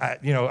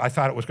I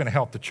thought it was going to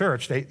help the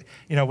church.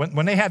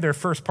 When they had their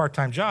first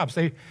part-time jobs,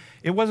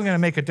 it wasn't going to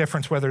make a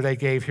difference whether they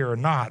gave here or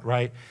not,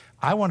 right?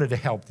 I wanted to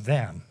help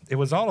them. It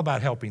was all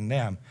about helping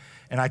them.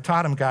 And I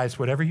taught them, guys,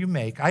 whatever you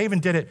make. I even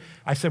did it.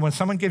 I said, when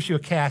someone gives you a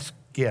cash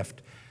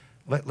gift,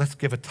 let's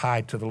give a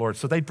tithe to the Lord.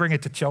 So they'd bring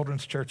it to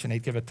children's church and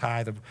they'd give a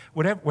tithe of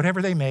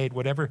whatever they made,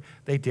 whatever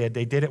they did.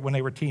 They did it when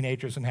they were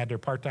teenagers and had their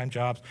part-time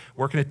jobs,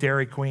 working at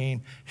Dairy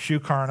Queen, Shoe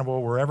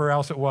Carnival, wherever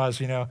else it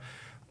was,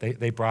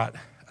 They brought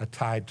a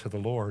tithe to the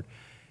Lord.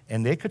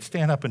 And they could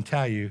stand up and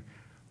tell you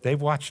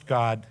they've watched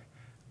God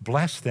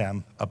bless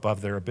them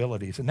above their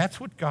abilities. And that's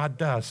what God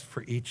does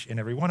for each and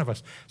every one of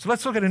us. So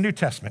let's look at a New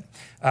Testament.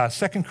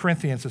 2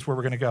 Corinthians is where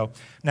we're going to go.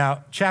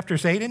 Now,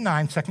 chapters 8 and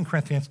 9, 2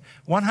 Corinthians,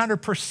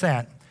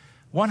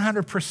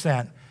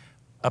 100%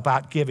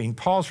 about giving.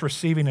 Paul's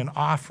receiving an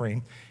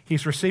offering.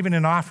 He's receiving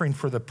an offering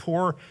for the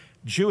poor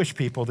Jewish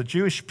people, the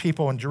Jewish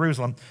people in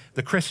Jerusalem,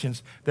 the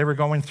Christians. They were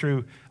going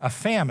through a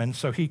famine,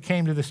 so he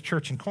came to this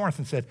church in Corinth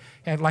and said,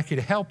 hey, I'd like you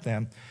to help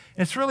them.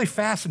 And it's really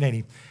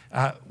fascinating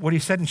what he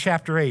said in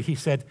chapter 8. He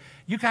said,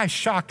 you guys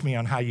shocked me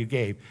on how you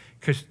gave,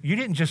 because you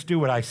didn't just do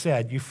what I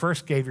said. You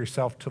first gave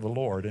yourself to the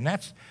Lord, and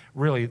that's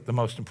really the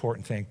most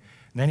important thing.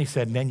 And then he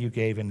said, and then you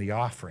gave in the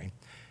offering.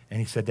 And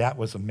he said, that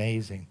was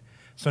amazing.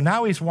 So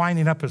now he's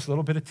winding up his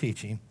little bit of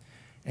teaching,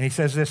 and he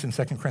says this in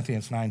 2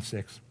 Corinthians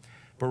 9:6.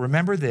 But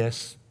remember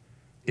this,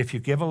 if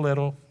you give a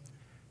little,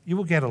 you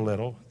will get a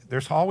little.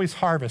 There's always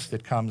harvest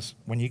that comes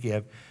when you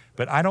give,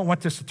 but I don't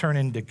want this to turn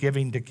into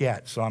giving to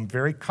get, so I'm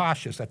very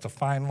cautious. That's a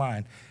fine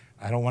line.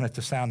 I don't want it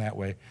to sound that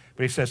way.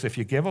 But he says, if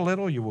you give a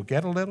little, you will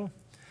get a little.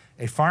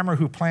 A farmer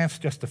who plants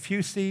just a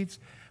few seeds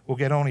will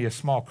get only a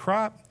small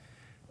crop,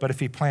 but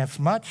if he plants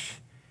much,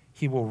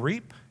 he will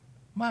reap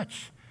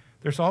much.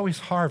 There's always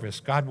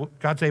harvest.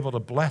 God's able to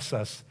bless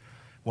us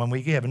when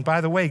we give. And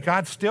by the way,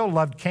 God still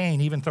loved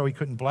Cain, even though he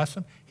couldn't bless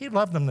him. He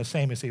loved him the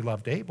same as he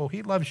loved Abel.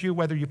 He loves you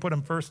whether you put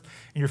him first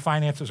in your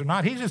finances or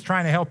not. He's just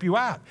trying to help you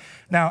out.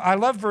 Now, I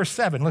love verse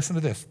 7. Listen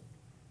to this.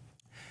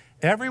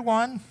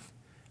 Everyone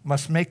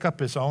must make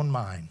up his own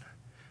mind.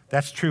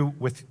 That's true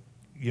with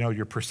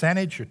your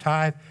percentage, your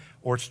tithe,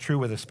 or it's true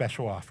with a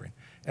special offering.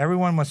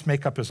 Everyone must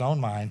make up his own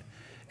mind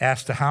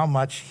as to how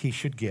much he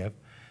should give.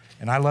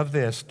 And I love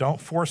this. Don't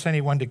force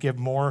anyone to give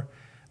more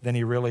than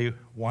he really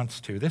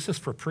wants to. This is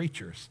for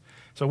preachers.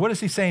 So what is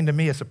he saying to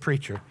me as a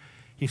preacher?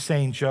 He's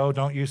saying, Joe,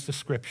 don't use the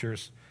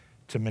scriptures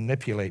to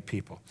manipulate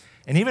people.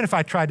 And even if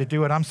I tried to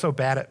do it, I'm so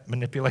bad at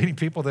manipulating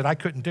people that I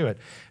couldn't do it.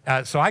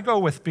 So I go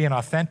with being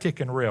authentic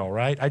and real,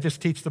 right? I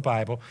just teach the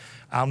Bible.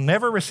 I'll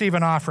never receive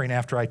an offering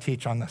after I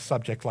teach on a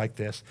subject like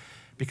this,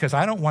 because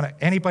I don't want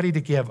anybody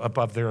to give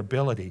above their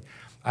ability.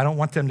 I don't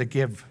want them to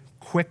give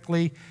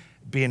quickly,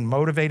 being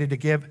motivated to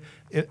give.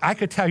 I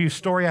could tell you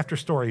story after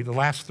story the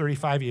last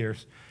 35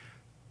 years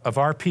of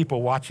our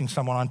people watching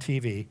someone on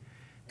TV,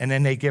 and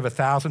then they give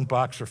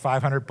 $1,000 or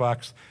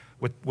 $500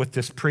 with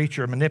this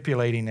preacher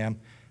manipulating them,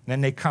 and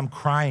then they come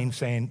crying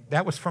saying,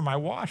 that was for my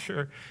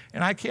washer,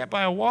 and I can't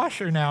buy a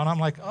washer now. And I'm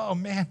like, oh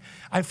man,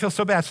 I feel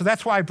so bad. So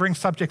that's why I bring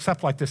subjects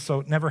up like this, so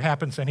it never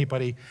happens to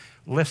anybody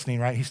listening,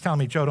 right? He's telling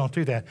me, Joe, don't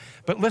do that.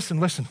 But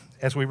listen,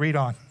 as we read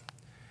on.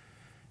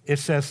 It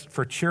says,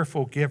 for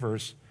cheerful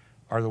givers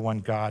are the one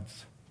God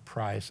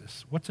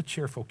prizes. What's a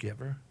cheerful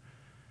giver?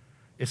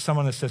 It's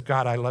someone that says,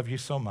 God, I love you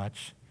so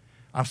much.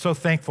 I'm so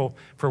thankful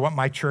for what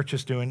my church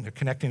is doing,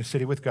 connecting the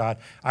city with God.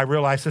 I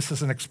realize this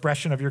is an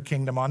expression of your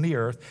kingdom on the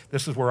earth.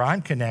 This is where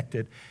I'm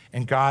connected.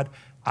 And God,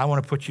 I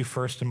want to put you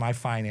first in my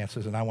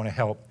finances, and I want to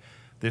help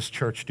this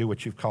church do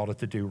what you've called it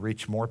to do,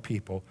 reach more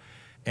people.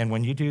 And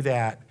when you do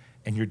that,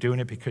 and you're doing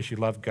it because you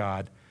love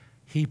God,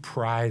 he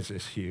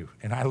prizes you.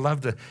 And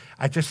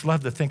I just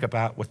love to think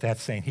about what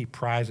that's saying. He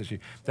prizes you.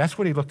 That's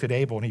what he looked at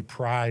Abel, and he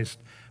prized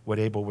what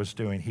Abel was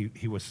doing.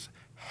 He was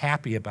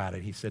happy about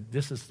it. He said,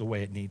 this is the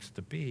way it needs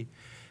to be.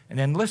 And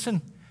then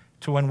listen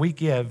to when we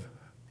give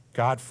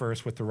God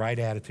first with the right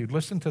attitude.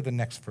 Listen to the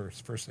next verse,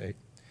 verse 8.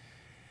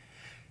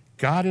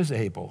 God is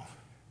able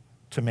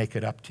to make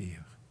it up to you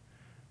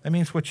That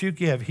means what you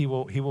give, he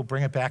will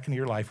bring it back into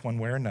your life one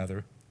way or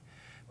another.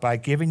 By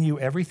giving you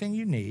everything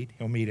you need,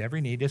 he'll meet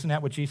every need. Isn't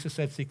that what Jesus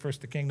said? Seek first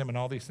the kingdom and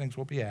all these things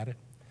will be added.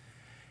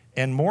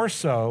 And more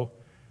so,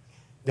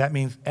 that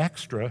means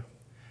extra,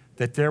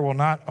 that there will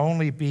not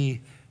only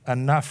be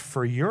enough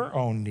for your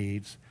own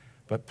needs,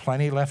 but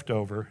plenty left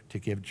over to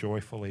give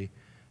joyfully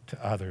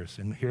to others.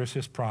 And here's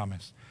his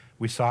promise.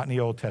 We saw it in the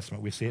Old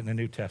Testament. We see it in the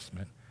New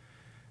Testament.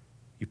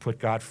 You put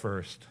God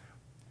first,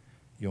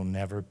 you'll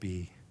never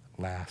be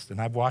last. And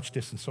I've watched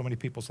this in so many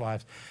people's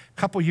lives. A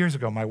couple years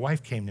ago, my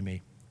wife came to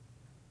me,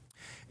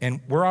 and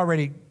we're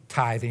already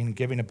tithing,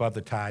 giving above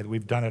the tithe.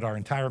 We've done it our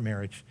entire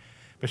marriage.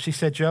 But she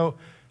said, Joe,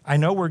 I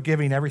know we're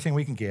giving everything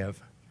we can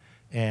give,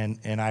 and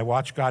I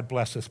watch God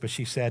bless us, but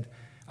she said,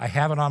 I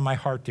have it on my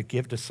heart to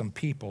give to some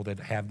people that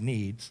have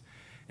needs.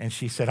 And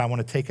she said, I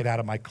want to take it out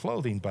of my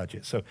clothing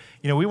budget. So,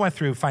 we went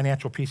through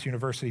Financial Peace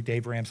University,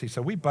 Dave Ramsey,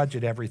 so we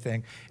budget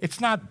everything.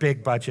 It's not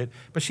big budget,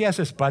 but she has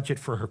this budget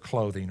for her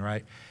clothing,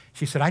 right?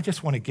 She said, I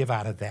just want to give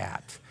out of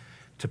that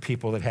to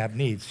people that have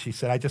needs. She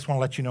said, I just want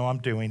to let you know I'm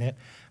doing it.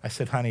 I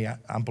said, honey,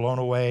 I'm blown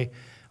away.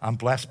 I'm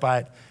blessed by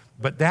it.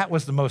 But that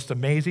was the most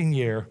amazing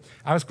year.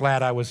 I was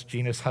glad I was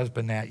Gina's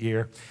husband that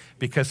year,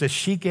 because as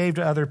she gave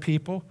to other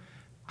people,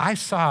 I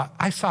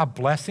saw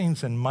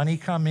blessings and money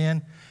come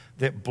in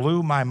that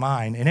blew my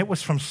mind. And it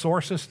was from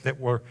sources that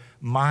were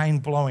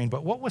mind-blowing.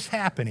 But what was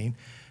happening,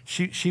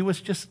 she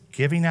was just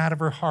giving out of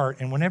her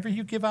heart. And whenever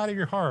you give out of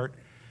your heart,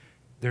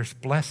 there's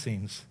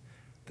blessings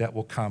that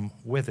will come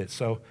with it.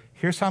 So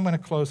here's how I'm going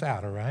to close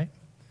out, all right?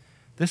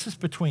 This is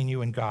between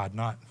you and God.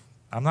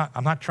 I'm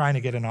not trying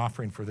to get an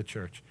offering for the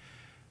church.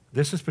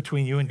 This is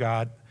between you and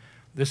God.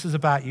 This is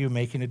about you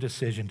making a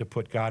decision to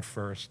put God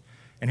first.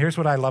 And here's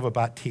what I love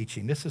about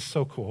teaching. This is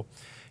so cool.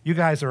 You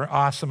guys are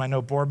awesome. I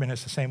know Boardman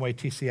is the same way,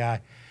 TCI.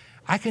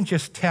 I can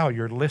just tell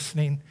you're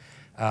listening.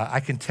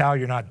 I can tell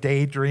you're not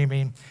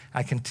daydreaming.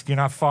 You're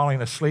not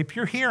falling asleep.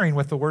 You're hearing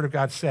what the Word of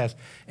God says.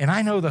 And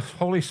I know the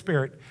Holy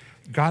Spirit,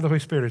 God the Holy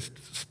Spirit is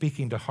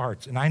speaking to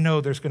hearts. And I know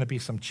there's going to be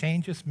some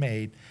changes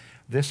made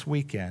this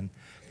weekend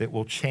that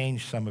will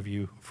change some of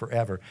you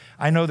forever.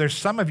 I know there's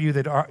some of you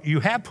you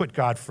have put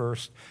God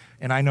first,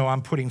 and I know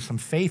I'm putting some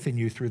faith in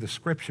you through the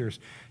Scriptures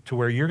to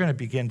where you're going to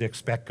begin to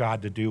expect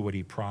God to do what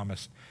he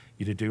promised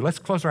you to do. Let's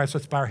close our eyes.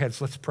 Let's bow our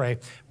heads. Let's pray.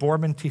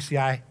 Boardman,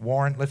 TCI,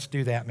 Warren, let's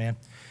do that, man.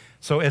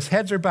 So as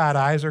heads are bowed,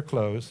 eyes are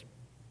closed,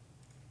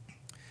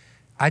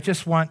 I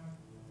just want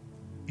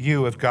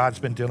you, if God's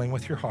been dealing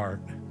with your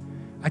heart,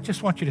 I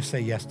just want you to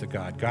say yes to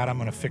God. God, I'm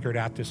going to figure it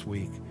out this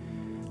week.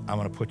 I'm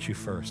going to put you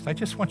first. I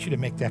just want you to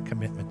make that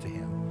commitment to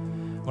him.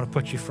 I'm going to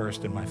put you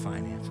first in my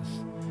finances.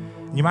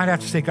 And you might have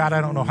to say, God,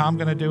 I don't know how I'm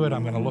going to do it.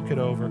 I'm going to look it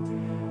over.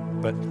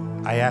 But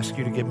I ask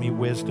you to give me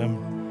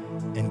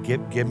wisdom and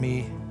give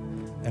me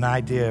an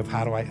idea of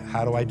how do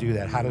I do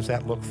that? How does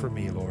that look for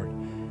me, Lord,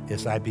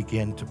 as I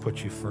begin to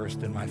put you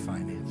first in my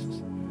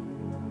finances?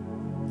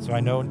 So I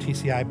know in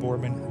TCI,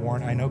 Boardman,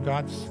 Warren, I know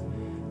God's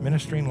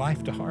ministering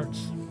life to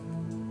hearts.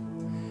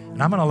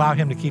 And I'm going to allow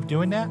him to keep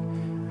doing that.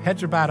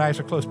 Heads are bowed, eyes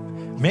are closed.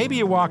 Maybe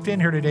you walked in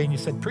here today and you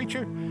said,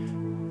 Preacher,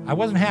 I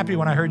wasn't happy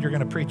when I heard you're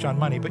going to preach on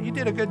money, but you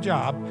did a good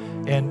job.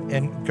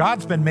 And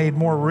God's been made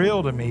more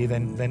real to me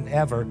than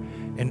ever.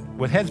 And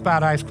with heads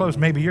bowed, eyes closed,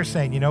 maybe you're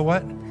saying, you know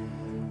what?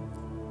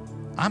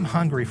 I'm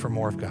hungry for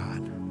more of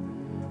God.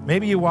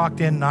 Maybe you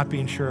walked in not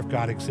being sure if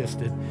God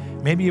existed.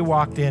 Maybe you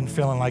walked in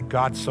feeling like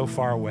God's so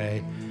far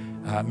away.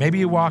 Maybe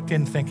you walked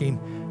in thinking,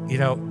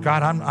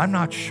 God, I'm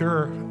not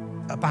sure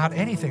about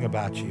anything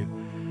about you.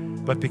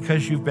 But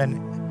because you've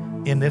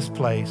been in this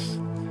place,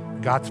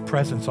 God's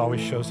presence always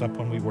shows up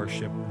when we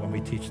worship, when we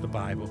teach the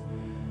Bible.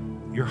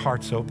 Your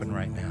heart's open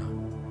right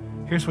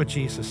now. Here's what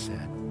Jesus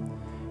said.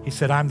 He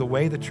said, I'm the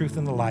way, the truth,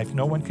 and the life.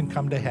 No one can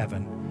come to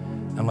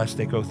heaven unless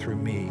they go through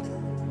me,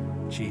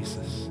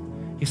 Jesus.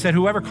 He said,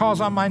 whoever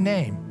calls on my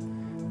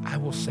name, I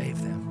will save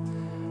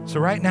them. So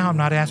right now, I'm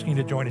not asking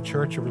you to join a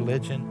church or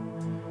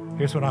religion.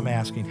 Here's what I'm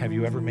asking. Have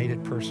you ever made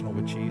it personal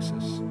with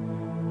Jesus?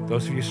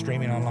 Those of you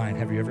streaming online,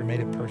 have you ever made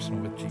it personal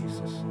with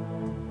Jesus?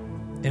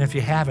 And if you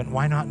haven't,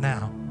 why not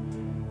now?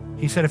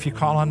 He said, if you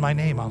call on my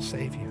name, I'll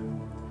save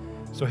you.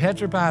 So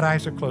heads are bowed,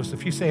 eyes are closed.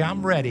 If you say,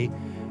 I'm ready,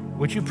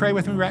 would you pray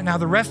with me right now?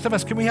 The rest of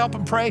us, can we help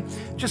him pray?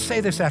 Just say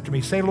this after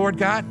me. Say, Lord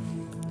God,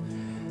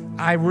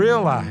 I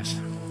realize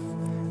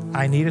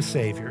I need a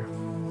Savior.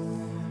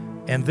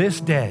 And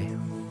this day,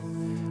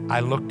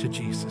 I look to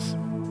Jesus.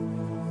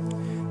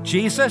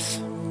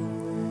 Jesus,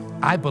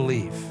 I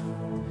believe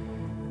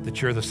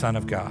that you're the Son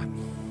of God,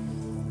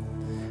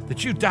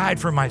 that you died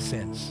for my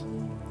sins,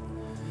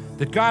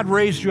 that God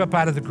raised you up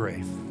out of the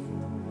grave,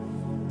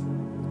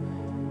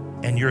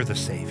 and you're the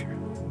Savior.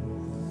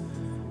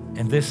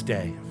 And this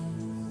day,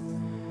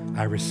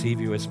 I receive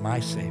you as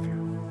my Savior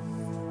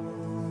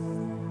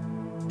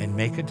and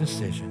make a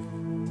decision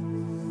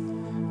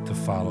to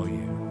follow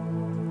you.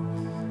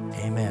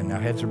 Amen.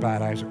 Now heads are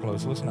bowed, eyes are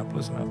closed. Listen up,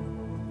 listen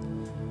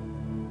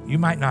up. You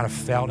might not have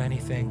felt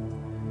anything,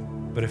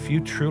 but if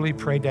you truly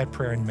prayed that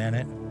prayer and meant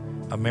it,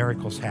 a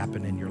miracle's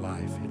happened in your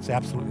life. It's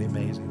absolutely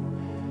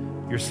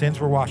amazing. Your sins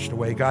were washed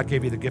away. God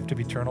gave you the gift of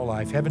eternal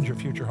life. Heaven's your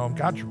future home.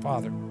 God's your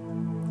Father.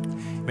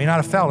 You may not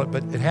have felt it,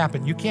 but it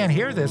happened. You can't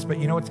hear this, but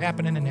you know what's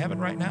happening in heaven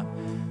right now?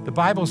 The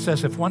Bible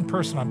says if one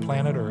person on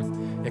planet Earth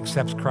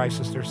accepts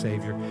Christ as their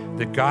Savior,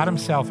 that God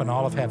himself and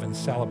all of heaven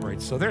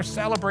celebrates. So they're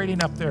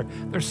celebrating up there.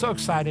 They're so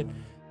excited.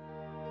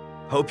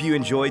 Hope you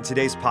enjoyed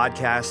today's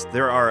podcast.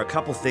 There are a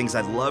couple things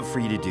I'd love for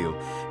you to do.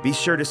 Be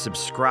sure to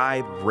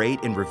subscribe, rate,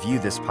 and review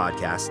this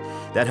podcast.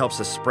 That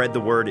helps us spread the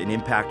word and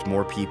impact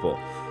more people.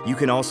 You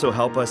can also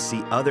help us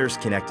see others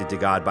connected to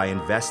God by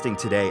investing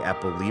today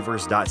at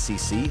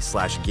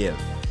believers.cc/give.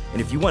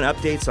 And if you want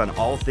updates on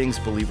all things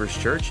Believers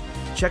Church,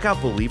 check out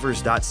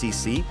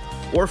believers.cc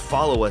or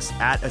follow us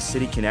at A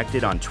City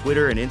Connected on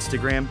Twitter and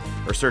Instagram,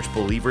 or search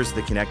Believers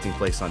The Connecting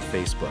Place on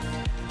Facebook.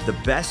 The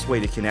best way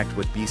to connect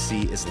with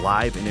BC is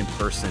live and in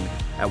person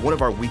at one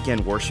of our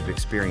weekend worship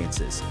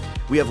experiences.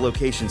 We have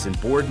locations in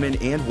Boardman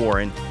and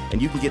Warren, and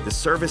you can get the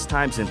service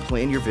times and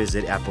plan your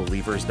visit at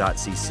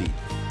believers.cc.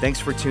 Thanks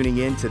for tuning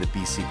in to the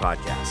BC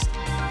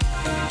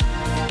Podcast.